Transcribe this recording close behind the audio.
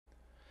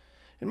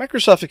In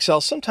Microsoft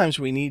Excel, sometimes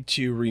we need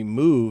to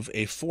remove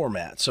a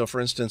format. So for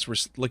instance, we're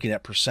looking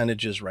at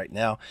percentages right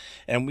now,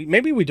 and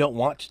maybe we don't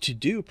want to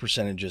do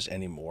percentages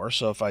anymore.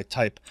 So if I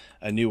type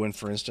a new one,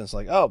 for instance,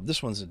 like, oh,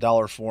 this one's a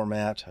dollar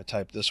format, I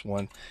type this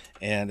one,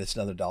 and it's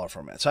another dollar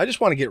format. So I just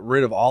want to get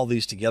rid of all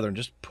these together and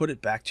just put it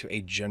back to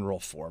a general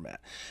format.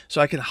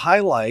 So I can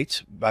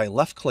highlight by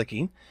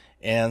left-clicking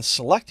and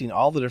selecting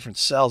all the different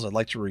cells I'd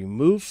like to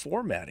remove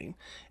formatting,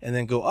 and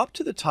then go up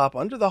to the top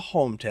under the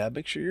Home tab.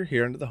 Make sure you're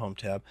here under the Home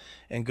tab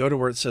and go to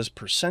where it says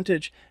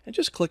Percentage and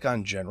just click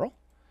on General,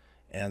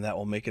 and that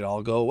will make it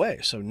all go away.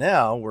 So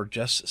now we're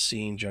just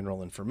seeing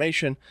general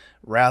information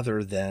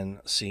rather than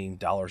seeing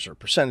dollars or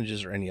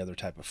percentages or any other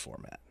type of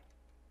format.